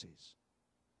God's mercies.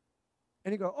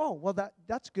 And you go, oh, well,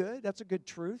 that's good. That's a good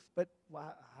truth. But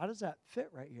how does that fit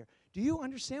right here? Do you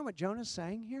understand what Jonah's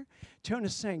saying here?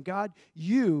 Jonah's saying, God,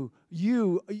 you're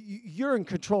in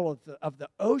control of the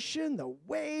ocean, the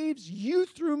waves. You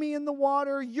threw me in the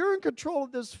water. You're in control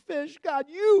of this fish. God,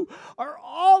 you are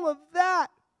all of that.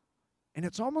 And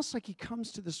it's almost like he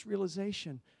comes to this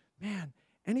realization, man,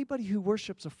 anybody who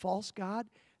worships a false god,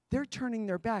 they're turning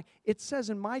their back. It says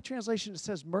in my translation, it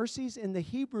says mercies. In the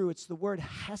Hebrew, it's the word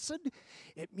hesed.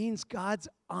 It means God's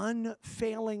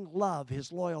unfailing love,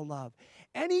 his loyal love.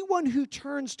 Anyone who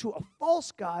turns to a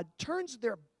false god turns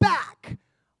their back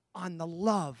on the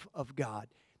love of God.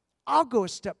 I'll go a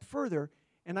step further,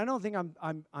 and I don't think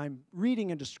I'm reading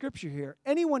into Scripture here.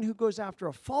 Anyone who goes after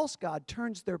a false god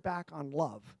turns their back on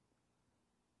love.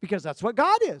 Because that's what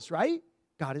God is, right?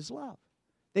 God is love.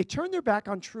 They turn their back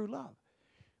on true love.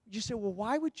 You say, well,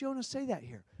 why would Jonah say that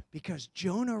here? Because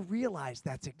Jonah realized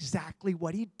that's exactly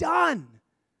what he'd done.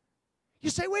 You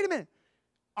say, wait a minute.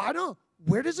 I don't.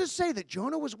 Where does it say that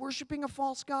Jonah was worshiping a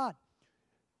false god?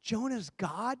 Jonah's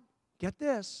God, get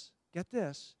this.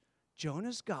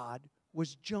 Jonah's God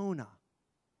was Jonah.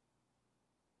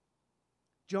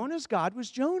 Jonah's God was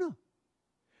Jonah.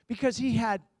 Because he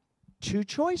had two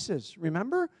choices.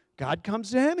 Remember? God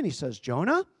comes to him and he says,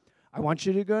 Jonah, I want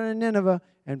you to go to Nineveh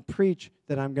and preach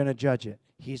that I'm going to judge it.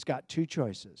 He's got two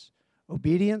choices.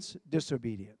 Obedience,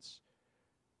 disobedience.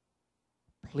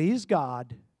 Please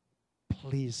God,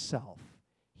 please self.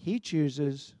 He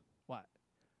chooses what?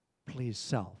 Please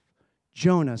self.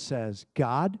 Jonah says,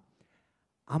 God,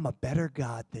 I'm a better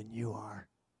God than you are.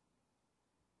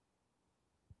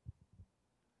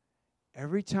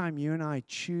 Every time you and I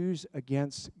choose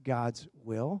against God's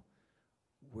will,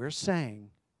 we're saying,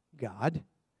 God,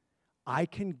 I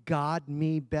can God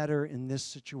me better in this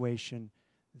situation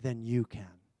than you can.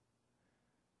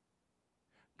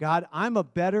 God, I'm a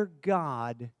better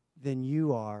God than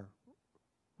you are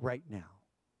right now.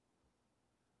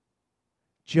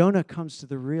 Jonah comes to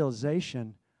the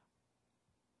realization,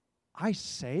 I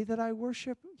say that I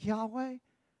worship Yahweh,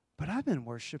 but I've been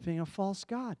worshiping a false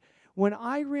God. When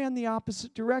I ran the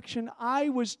opposite direction, I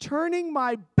was turning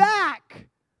my back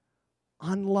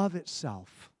on love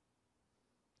itself.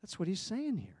 That's what he's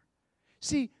saying here.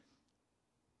 See,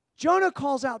 Jonah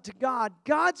calls out to God.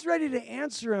 God's ready to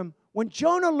answer him when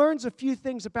Jonah learns a few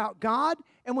things about God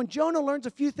and when Jonah learns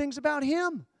a few things about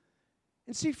him.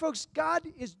 And see, folks, God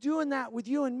is doing that with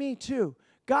you and me too.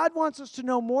 God wants us to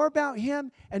know more about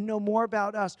him and know more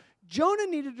about us. Jonah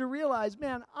needed to realize,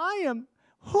 man,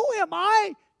 who am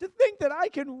I to think that I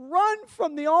can run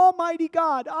from the Almighty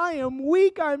God? I am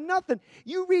weak, I'm nothing.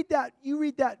 You read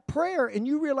that prayer and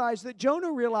you realize that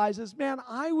Jonah realizes, man,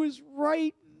 I was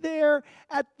right there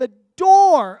at the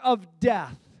door of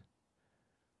death.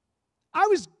 I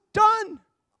was done.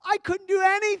 I couldn't do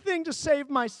anything to save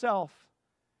myself.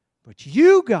 But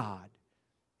you, God,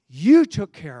 you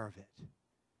took care of it.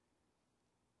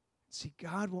 See,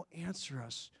 God will answer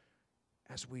us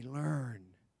as we learn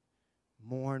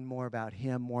more and more about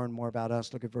him, more and more about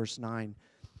us. Look at verse 9.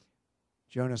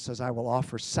 Jonah says, I will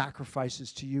offer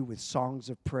sacrifices to you with songs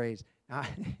of praise. Now,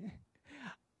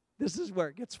 this is where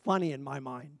it gets funny in my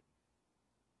mind.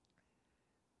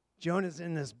 Jonah's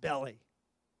in his belly.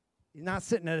 He's not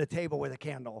sitting at a table with a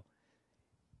candle.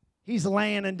 He's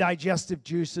laying in digestive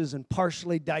juices and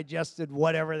partially digested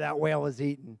whatever that whale is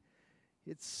eating.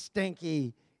 It's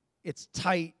stinky. It's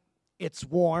tight. It's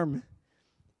warm.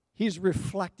 He's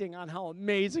reflecting on how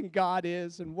amazing God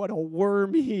is and what a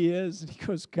worm he is. And he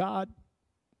goes, God,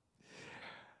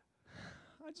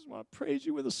 I just want to praise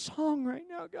you with a song right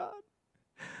now, God.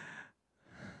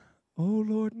 Oh,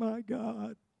 Lord, my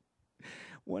God,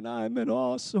 when I'm in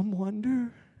awesome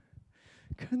wonder,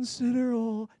 consider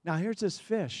all. Now, here's this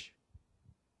fish.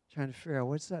 Trying to figure out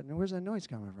what's that? Where's that noise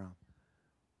coming from?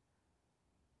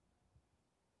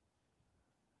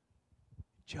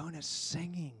 Jonah's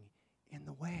singing in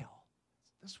the whale.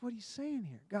 That's what he's saying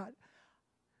here. God,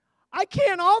 I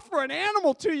can't offer an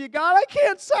animal to you, God. I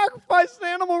can't sacrifice an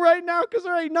animal right now because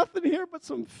there ain't nothing here but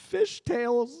some fish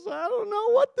tails. I don't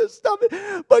know what this stuff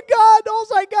is. But God, all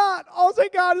I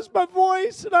got is my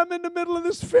voice, and I'm in the middle of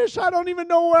this fish. I don't even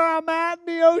know where I'm at in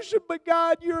the ocean. But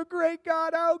God, you're a great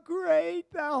God. How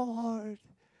great thou art.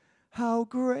 How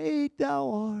great thou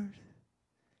art.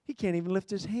 He can't even lift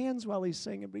his hands while he's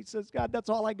singing, but he says, God, that's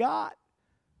all I got.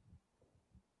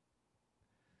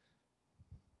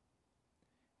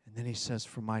 And then he says,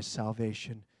 for my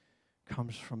salvation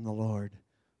comes from the Lord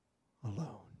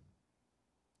alone.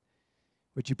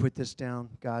 Would you put this down?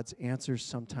 God's answers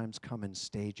sometimes come in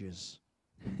stages.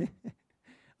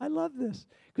 I love this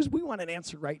because we want an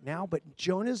answer right now, but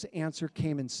Jonah's answer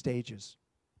came in stages.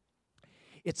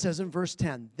 It says in verse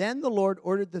 10, then the Lord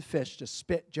ordered the fish to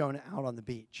spit Jonah out on the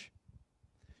beach.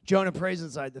 Jonah prays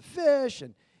inside the fish,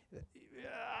 and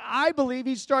I believe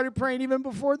he started praying even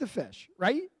before the fish,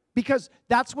 right? Because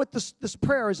that's what this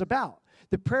prayer is about.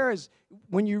 The prayer is,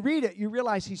 when you read it, you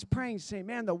realize he's praying, saying,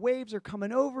 man, the waves are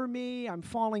coming over me. I'm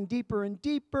falling deeper and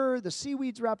deeper. The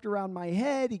seaweed's wrapped around my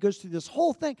head. He goes through this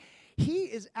whole thing. He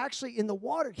is actually in the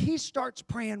water. He starts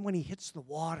praying when he hits the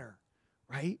water,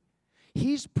 right?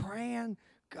 He's praying,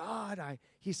 God,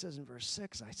 he says in verse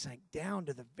 6, I sank down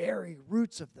to the very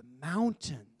roots of the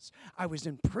mountains. I was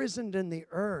imprisoned in the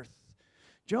earth.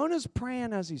 Jonah's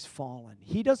praying as he's fallen.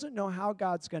 He doesn't know how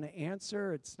God's going to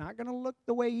answer. It's not going to look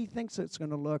the way he thinks it's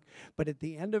going to look. But at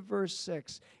the end of verse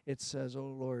 6, it says, oh,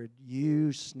 Lord,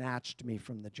 you snatched me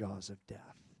from the jaws of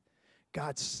death.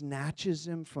 God snatches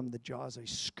him from the jaws. He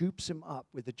scoops him up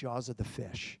with the jaws of the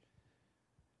fish.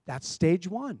 That's stage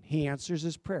one. He answers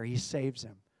his prayer. He saves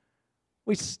him.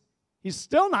 He's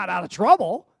still not out of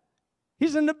trouble.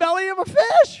 He's in the belly of a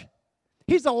fish.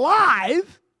 He's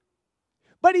alive.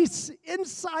 But he's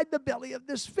inside the belly of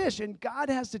this fish, and God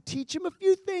has to teach him a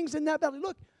few things in that belly.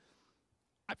 Look,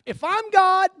 if I'm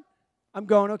God, I'm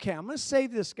going, okay, I'm going to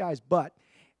save this guy's butt.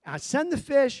 I send the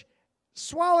fish,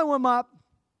 swallow him up.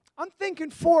 I'm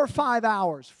thinking 4 or 5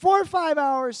 hours. 4 or 5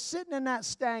 hours sitting in that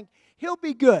stank, he'll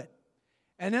be good.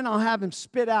 And then I'll have him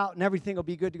spit out, and everything will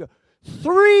be good to go.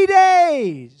 3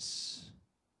 days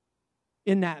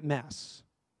in that mess.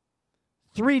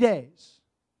 3 days.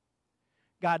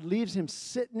 God leaves him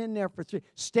sitting in there for 3.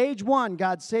 Stage 1,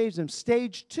 God saves him.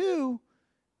 Stage 2,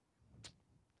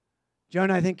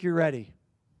 Jonah, I think you're ready.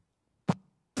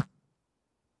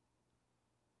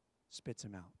 Spits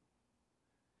him out.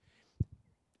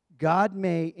 God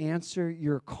may answer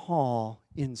your call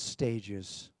in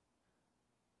stages.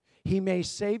 He may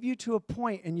save you to a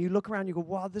point, and you look around and you go,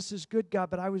 wow, this is good, God,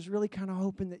 but I was really kind of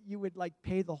hoping that you would like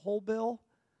pay the whole bill.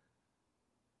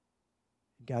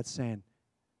 God's saying,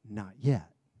 not yet.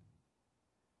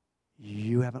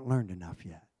 You haven't learned enough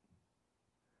yet.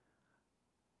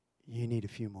 You need a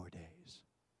few more days.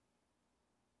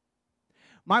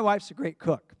 My wife's a great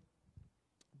cook,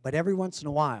 but every once in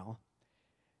a while,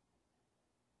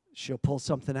 she'll pull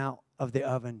something out of the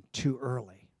oven too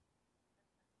early.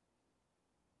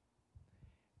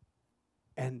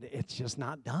 And it's just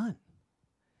not done.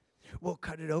 We'll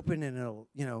cut it open and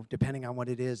it'll, depending on what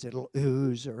it is, it'll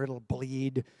ooze or it'll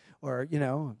bleed or,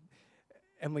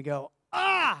 and we go,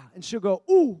 and she'll go,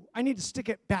 ooh, I need to stick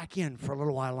it back in for a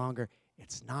little while longer.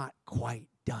 It's not quite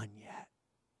done yet.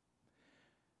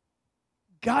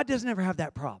 God doesn't ever have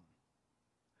that problem.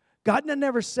 God doesn't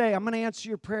ever say, I'm going to answer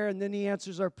your prayer, and then he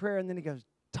answers our prayer, and then he goes,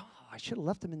 I should have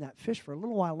left them in that fish for a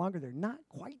little while longer. They're not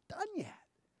quite done yet.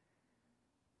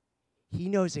 He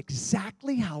knows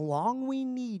exactly how long we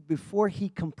need before he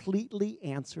completely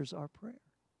answers our prayer.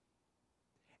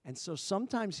 And so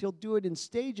sometimes he'll do it in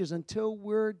stages until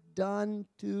we're done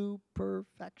to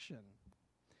perfection.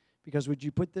 Because would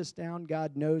you put this down?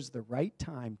 God knows the right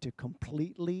time to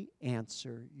completely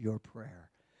answer your prayer.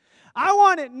 I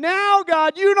want it now,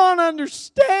 God. You don't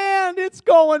understand. It's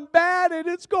going bad, and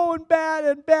it's going bad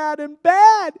and bad and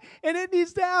bad. And it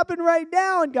needs to happen right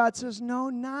now. And God says, no,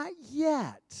 not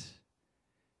yet.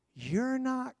 You're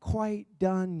not quite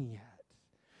done yet.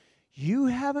 You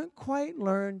haven't quite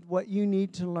learned what you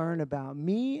need to learn about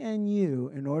me and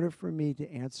you in order for me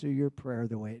to answer your prayer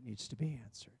the way it needs to be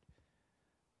answered.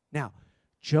 Now,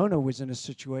 Jonah was in a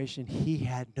situation he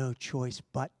had no choice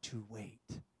but to wait.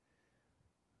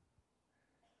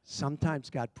 Sometimes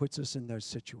God puts us in those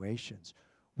situations.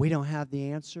 We don't have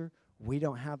the answer. We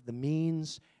don't have the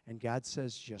means. And God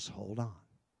says, just hold on.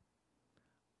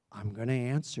 I'm going to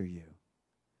answer you.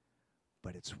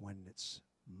 But it's when it's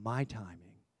my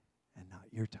timing and not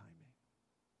your timing.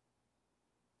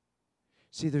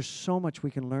 See, there's so much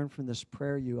we can learn from this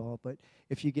prayer, you all. But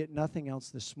if you get nothing else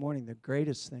this morning, the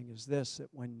greatest thing is this, that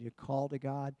when you call to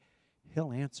God,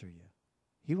 he'll answer you.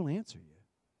 He will answer you.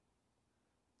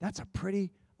 That's a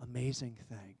pretty amazing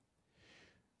thing.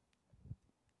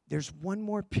 There's one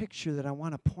more picture that I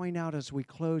want to point out as we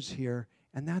close here,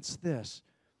 and that's this.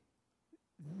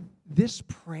 This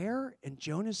prayer in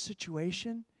Jonah's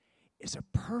situation is a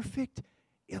perfect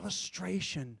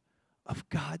illustration of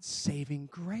God's saving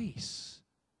grace.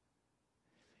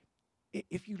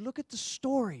 If you look at the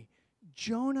story,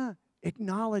 Jonah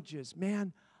acknowledges,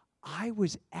 man, I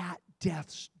was at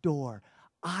death's door.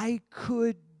 I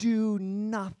could do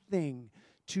nothing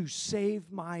to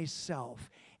save myself.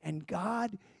 And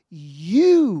God,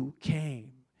 you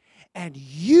came and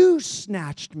you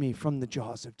snatched me from the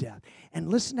jaws of death. And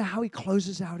listen to how he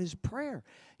closes out his prayer.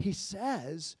 He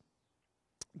says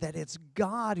that it's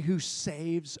God who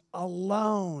saves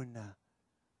alone.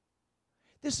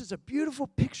 This is a beautiful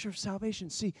picture of salvation.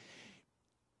 See,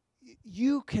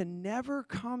 you can never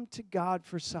come to God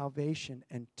for salvation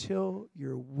until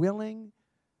you're willing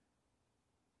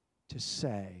to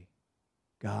say,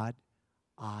 God,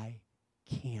 I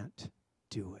can't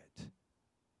do it.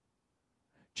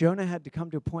 Jonah had to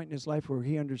come to a point in his life where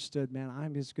he understood, man,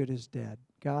 I'm as good as dead.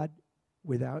 God,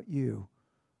 without you,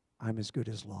 I'm as good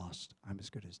as lost. I'm as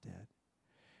good as dead.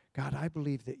 God, I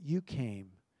believe that you came,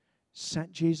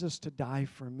 sent Jesus to die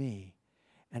for me,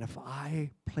 and if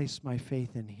I place my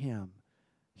faith in him,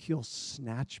 he'll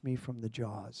snatch me from the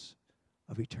jaws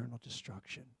of eternal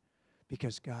destruction.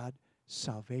 Because, God,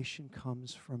 salvation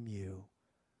comes from you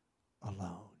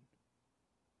alone.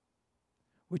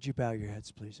 Would you bow your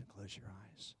heads, please, and close your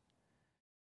eyes?